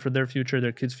plan for their future,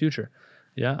 their kids' future.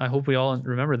 Yeah, I hope we all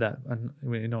remember that. And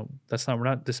we're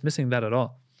not dismissing that at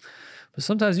all. But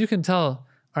sometimes you can tell,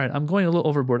 all right, I'm going a little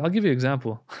overboard. I'll give you an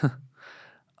example.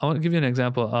 I want to give you an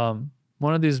example.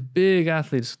 One of these big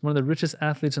athletes, one of the richest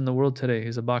athletes in the world today,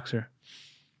 he's a boxer.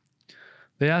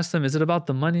 They asked him, is it about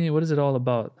the money? What is it all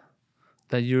about?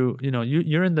 That you're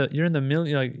in the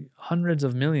million, like hundreds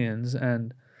of millions,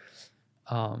 and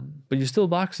but you're still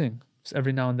boxing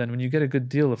every now and then when you get a good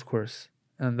deal, of course,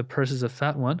 and the purse is a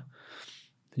fat one.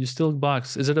 You still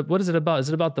box. What is it about? Is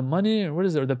it about the money, or what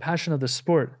is it, or the passion of the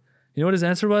sport? You know what his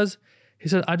answer was? He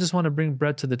said, I just want to bring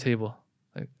bread to the table.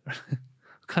 Like,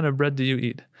 what kind of bread do you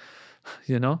eat?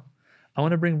 I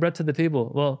want to bring bread to the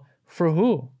table. Well, for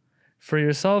who? For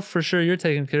yourself, for sure. You're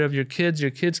taking care of your kids,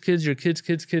 your kids' kids, your kids'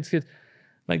 kids, kids, kids.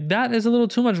 Like, that is a little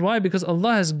too much. Why? Because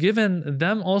Allah has given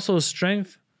them also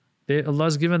strength. Allah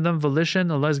has given them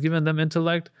volition. Allah has given them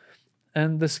intellect.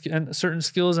 And certain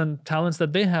skills and talents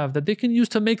that they have that they can use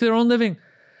to make their own living.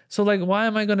 So why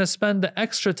am I going to spend the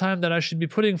extra time that I should be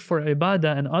putting for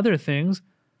ibadah and other things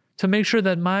to make sure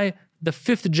that the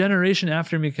fifth generation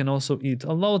after me can also eat?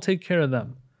 Allah will take care of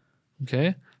them.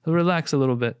 Okay? So relax a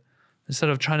little bit instead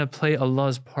of trying to play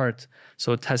Allah's part.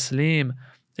 So taslim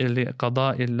li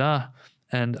qada'illah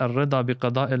and ar-rida bi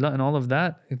qada'illah and all of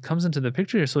that, it comes into the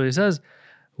picture here. So he says,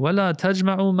 وَلَا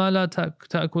تَجْمَعُوا مَا لَا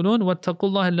تَأْكُلُونَ وَاتَّقُوا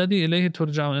اللَّهَ الَّذِي إِلَيْهِ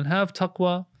تُرْجَعُونَ. And have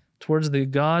taqwa towards the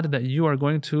God that you are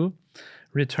going to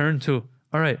return to.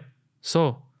 All right,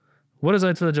 so What does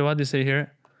Ayatollah Jawadi say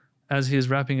here as he is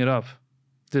wrapping it up,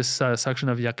 this section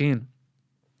of yaqeen?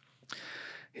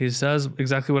 He says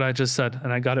exactly what I just said,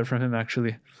 and I got it from him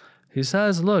actually. He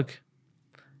says, look,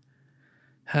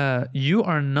 you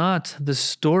are not the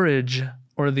storage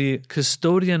or the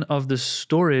custodian of the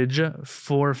storage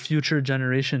for future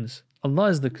generations. Allah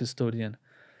is the custodian.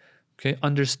 Okay,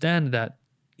 understand that.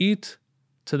 Eat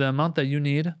to the amount that you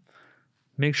need.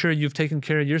 Make sure you've taken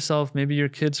care of yourself, maybe your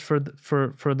kids for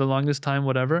the longest time,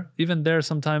 whatever. Even there,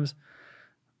 sometimes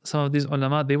some of these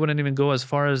ulama, they wouldn't even go as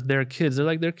far as their kids. They're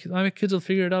like, my kids will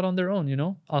figure it out on their own, you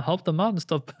know? I'll help them out and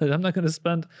stuff, but I'm not going to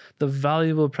spend the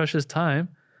valuable, precious time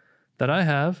that I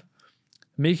have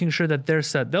making sure that they're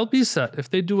set. They'll be set. If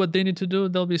they do what they need to do,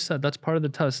 they'll be set. That's part of the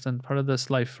test and part of this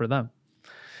life for them.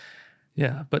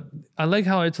 Yeah, but I like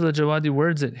how Ayatollah Jawadi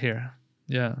words it here.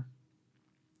 Yeah.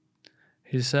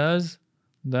 He says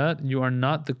that you are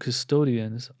not the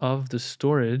custodians of the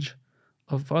storage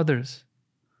of others.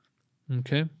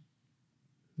 Okay?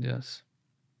 Yes.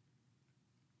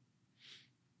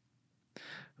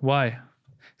 Why? He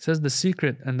says the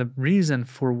secret and the reason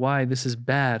for why this is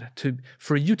bad,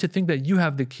 for you to think that you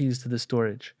have the keys to the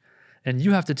storage and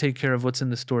you have to take care of what's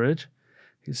in the storage.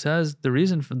 He says the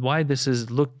reason for why this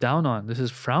is looked down on, this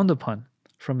is frowned upon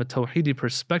from a Tawheedi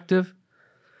perspective,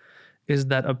 is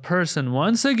that a person,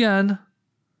 once again,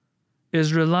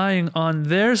 is relying on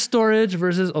their storage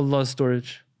versus Allah's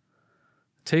storage.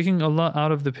 Taking Allah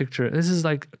out of the picture. This is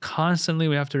like constantly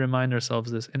we have to remind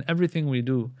ourselves this in everything we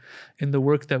do, in the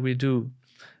work that we do,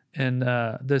 and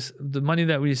the money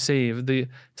that we save, the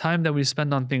time that we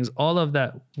spend on things, all of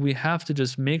that, we have to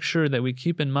just make sure that we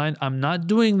keep in mind, I'm not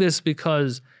doing this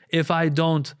because if I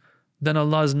don't, then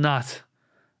Allah's not.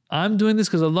 I'm doing this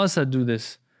because Allah said do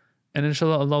this. And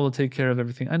inshallah, Allah will take care of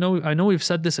everything. I know we've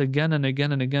said this again and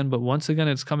again and again, but once again,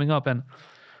 it's coming up. And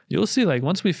you'll see, like,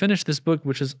 once we finish this book,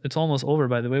 it's almost over,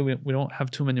 by the way. We don't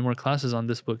have too many more classes on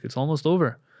this book. It's almost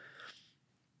over.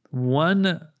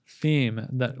 One theme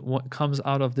that what comes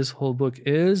out of this whole book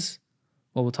is,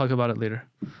 well, we'll talk about it later.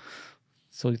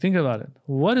 So you think about it.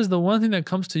 What is the one thing that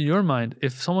comes to your mind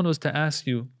if someone was to ask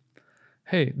you,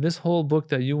 hey, this whole book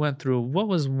that you went through, what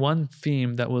was one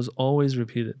theme that was always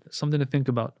repeated? Something to think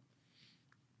about.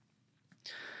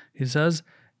 He says,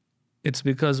 it's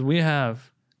because we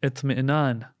have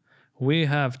itmi'nan, we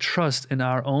have trust in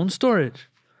our own storage.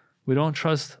 We don't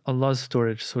trust Allah's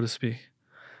storage, so to speak,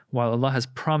 while Allah has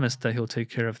promised that He'll take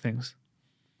care of things.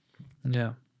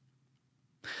 Yeah.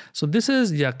 So this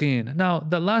is yaqeen. Now,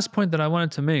 the last point that I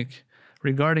wanted to make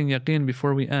regarding yaqeen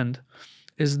before we end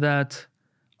is that,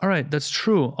 all right, that's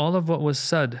true, all of what was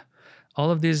said, all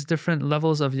of these different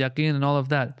levels of yaqeen and all of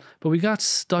that, but we got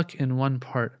stuck in one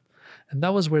part. And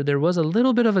that was where there was a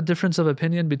little bit of a difference of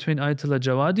opinion between Ayatollah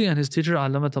Jawadi and his teacher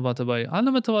Allama Tabatabai.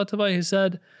 Allama Tabatabai, he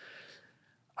said,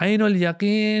 Aynul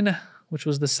Yaqeen, which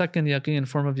was the second yaqeen,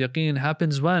 form of yaqeen,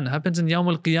 happens when? Happens in Yawm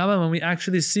al-Qiyamah, when we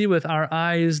actually see with our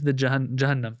eyes the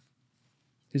Jahannam.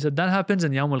 He said that happens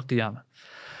in Yawm al-Qiyamah.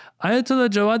 Ayatollah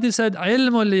Jawadi said,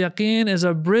 Ilmul Yaqeen is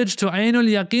a bridge to Aynul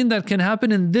Yaqeen that can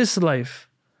happen in this life.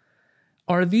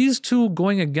 Are these two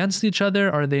going against each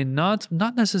other? Are they not?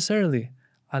 Not necessarily.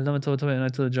 Allama Tabatabai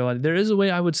and Ayatollah Jawadi. There is a way,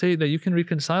 I would say, that you can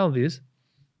reconcile these.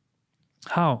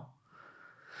 How?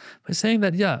 By saying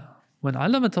that, yeah, when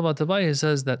Allama Tabatabai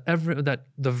says that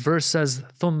the verse says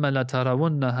ثُمَّ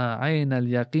لَتَرَوُنَّهَا عَيْنَ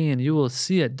الْيَقِينِ, you will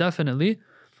see it definitely.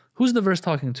 Who's the verse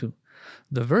talking to?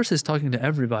 The verse is talking to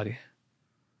everybody.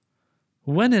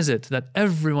 When is it that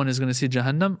everyone is going to see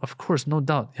Jahannam? Of course, no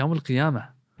doubt. Yawm al-Qiyamah.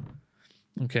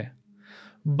 Okay.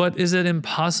 But is it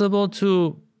impossible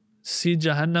to see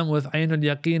Jahannam with Aynul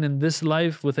Yaqeen in this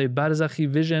life, with a barzakhi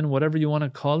vision, whatever you want to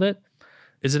call it?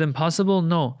 Is it impossible?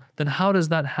 No. Then how does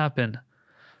that happen?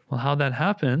 Well, how that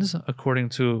happens, according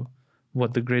to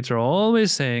what the greats are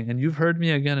always saying, and you've heard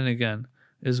me again and again,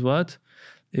 is what?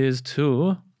 Is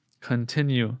to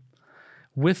continue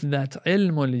with that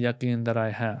ilmul yaqeen that I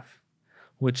have,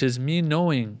 which is me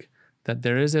knowing that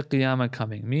there is a qiyamah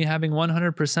coming, me having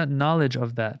 100% knowledge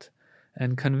of that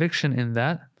and conviction in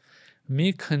that,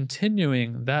 me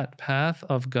continuing that path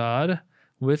of God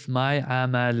with my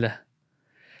amal,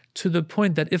 to the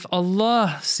point that if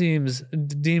Allah deems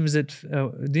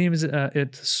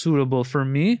it suitable for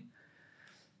me,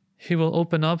 He will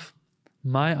open up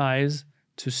my eyes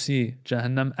to see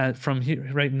Jahannam from here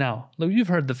right now. Look, you've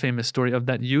heard the famous story of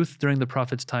that youth during the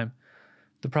Prophet's time.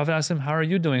 The Prophet asked him, how are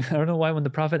you doing? I don't know why when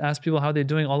the Prophet asks people how they're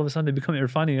doing, all of a sudden they become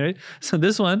irfani, right? So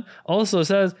this one also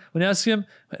says, when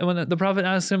the Prophet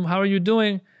asks him, how are you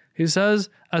doing? He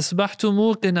says, asbahtu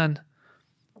muqinan.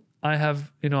 I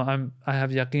have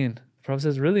yaqeen. The Prophet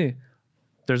says, really?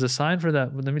 There's a sign for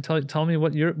that. Let me tell me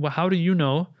how do you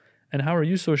know, and how are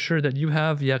you so sure that you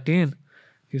have yaqeen?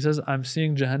 He says, I'm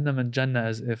seeing Jahannam and Jannah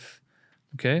as if.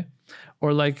 Okay?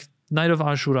 Or like night of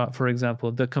Ashura, for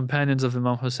example, the companions of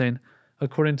Imam Hussein,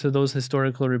 according to those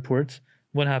historical reports,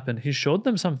 what happened? He showed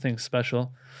them something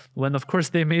special when, of course,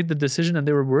 they made the decision and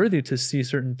they were worthy to see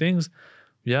certain things.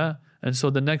 Yeah. And so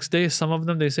the next day, some of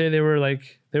them, they say they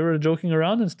were joking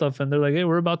around and stuff. And they're like, hey,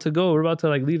 we're about to go. We're about to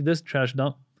like leave this trash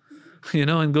dump,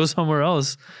 and go somewhere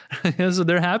else. And so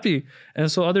they're happy.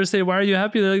 And so others say, why are you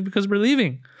happy? They're like, because we're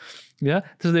leaving. Yeah.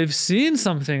 So they've seen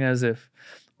something as if.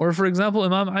 Or for example,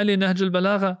 Imam Ali Nahj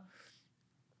al-Balagha,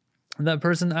 that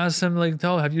person asks him, like,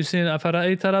 have you seen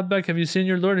Afara'ayta Rabbak? Have you seen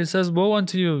your Lord? He says, woe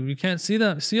unto you. You can't see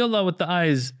Allah with the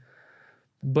eyes,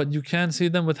 but you can see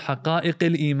them with haqa'iq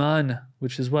al-iman,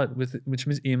 which is what? Which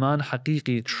means iman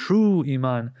haqiqi, true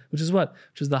iman, which is what?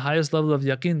 Which is the highest level of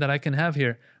yaqeen that I can have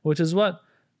here, which is what?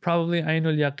 Probably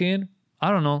aynul yaqeen. I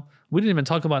don't know. We didn't even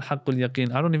talk about haqqul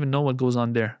yaqeen. I don't even know what goes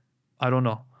on there. I don't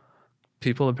know.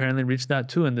 People apparently reach that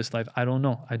too in this life. I don't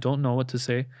know. I don't know what to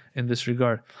say in this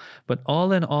regard. But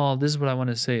all in all, this is what I want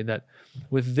to say, that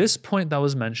with this point that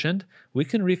was mentioned, we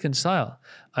can reconcile.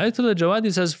 Ayatollah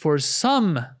Jawadi says, for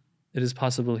some, it is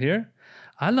possible here.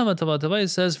 Allama Tabatabai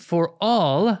says, for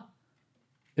all,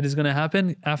 it is going to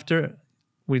happen after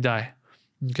we die.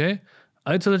 Okay?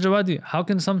 Ayatollah Jawadi, how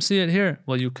can some see it here?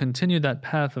 Well, you continue that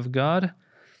path of God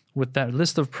with that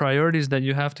list of priorities that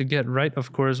you have to get right,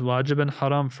 of course, wajib and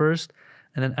haram first,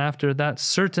 and then after that,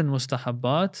 certain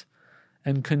mustahabbat,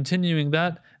 and continuing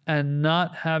that, and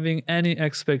not having any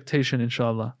expectation,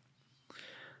 inshallah.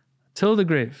 Till the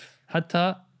grave,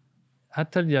 hatta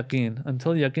al-yaqeen,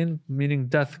 until yaqeen, meaning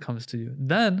death, comes to you.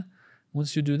 Then,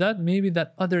 once you do that, maybe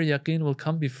that other yaqeen will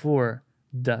come before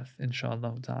death,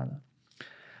 inshallah ta'ala.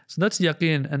 So that's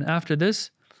yaqeen, and after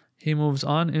this, he moves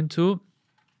on into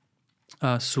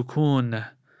sukoon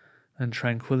and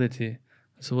tranquility.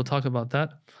 So we'll talk about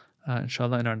that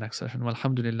inshallah in our next session.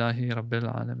 Walhamdulillahi Rabbil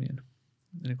Alameen.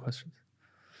 Any questions?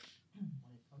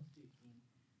 When it comes to yaqeen,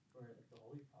 for the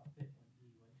Holy Prophet,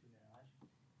 when he went to Mi'raj,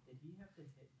 did he have to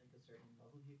hit like a certain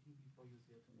level of yaqeen before he was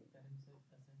able to make that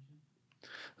ascension?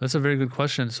 That's a very good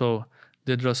question. So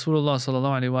did Rasulullah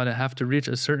sallallahu alaihi wasallam have to reach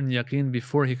a certain yaqeen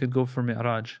before he could go for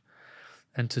Mi'raj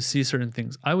and to see certain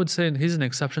things? I would say he's an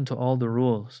exception to all the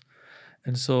rules.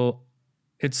 And so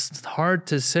it's hard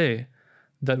to say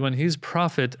that when he's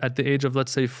prophet at the age of,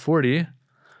 let's say, 40,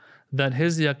 that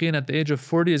his yaqeen at the age of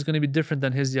 40 is going to be different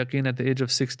than his yaqeen at the age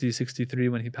of 60, 63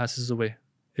 when he passes away.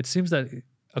 It seems that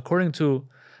according to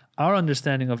our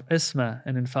understanding of isma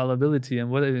and infallibility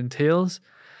and what it entails,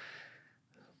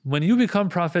 when you become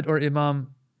prophet or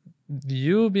imam,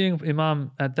 you being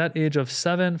imam at that age of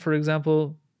 7, for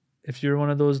example, if you're one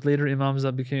of those later imams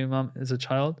that became imam as a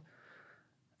child,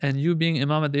 and you being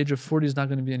imam at the age of 40 is not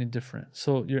going to be any different.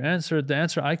 So the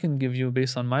answer I can give you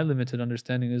based on my limited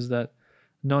understanding is that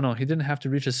no, he didn't have to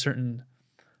reach a certain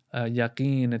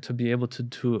yaqeen to be able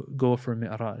to go for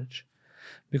Mi'raj.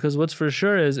 Because what's for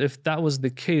sure is, if that was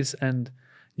the case and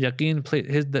yaqeen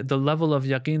played the level of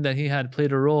yaqeen that he had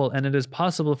played a role, and it is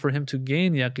possible for him to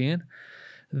gain yaqeen,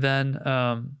 then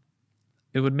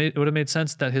it would have made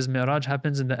sense that his Mi'raj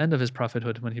happens in the end of his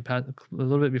prophethood, when a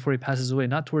little bit before he passes away,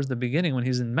 not towards the beginning when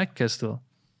he's in Mecca still.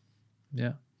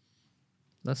 Yeah,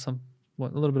 that's a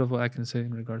little bit of what I can say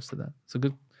in regards to that.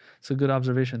 It's a good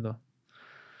observation though.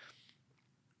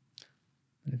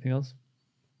 Anything else?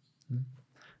 All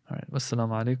right.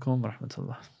 Wassalamu alaikum wa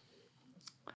rahmatullah.